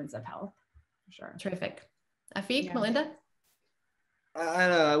determinants of health, for sure. Terrific. Afiq, Yeah. Melinda? I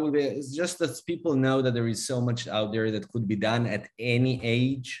don't know, it's just that people know that there is so much out there that could be done at any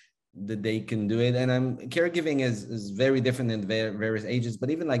age that they can do it. And caregiving is very different in various ages, but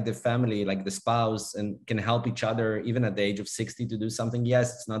even like the family, like the spouse, and can help each other even at the age of 60 to do something.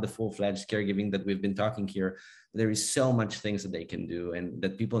 Yes, it's not the full-fledged caregiving that we've been talking here. There is so much things that they can do, and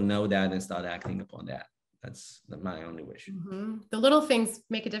that people know that and start acting upon that. That's my only wish. Mm-hmm. The little things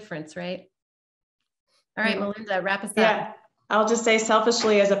make a difference, right? All right, Melinda, wrap us up. Yeah, I'll just say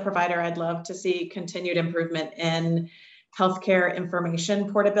selfishly as a provider, I'd love to see continued improvement in healthcare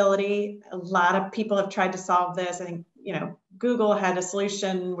information portability. A lot of people have tried to solve this. I think, you know, Google had a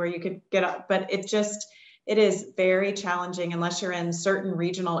solution where you could get up, but it is very challenging unless you're in certain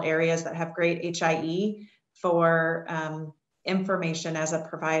regional areas that have great HIE for information as a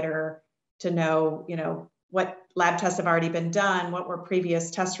provider to know, you know, what lab tests have already been done, what were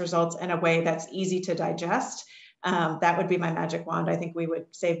previous test results in a way that's easy to digest. That would be my magic wand. I think we would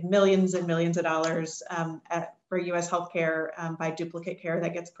save millions and millions of dollars for U.S. healthcare by duplicate care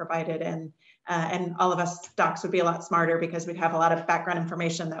that gets provided, and all of us docs would be a lot smarter because we'd have a lot of background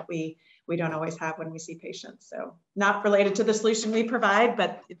information that we don't always have when we see patients. So not related to the solution we provide,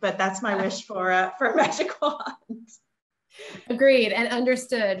 but that's my wish for a magic wand. Agreed and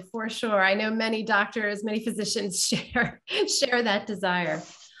understood for sure. I know many doctors, many physicians share that desire.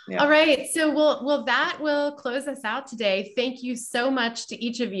 Yeah. All right, so that will close us out today. Thank you so much to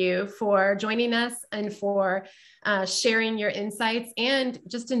each of you for joining us and for sharing your insights, and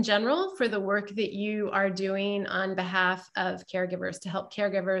just in general for the work that you are doing on behalf of caregivers to help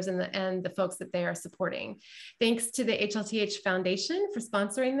caregivers and the folks that they are supporting. Thanks to the HLTH Foundation for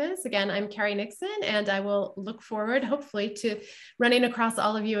sponsoring this. Again, I'm Carrie Nixon, and I will look forward, hopefully, to running across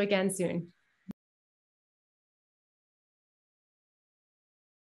all of you again soon.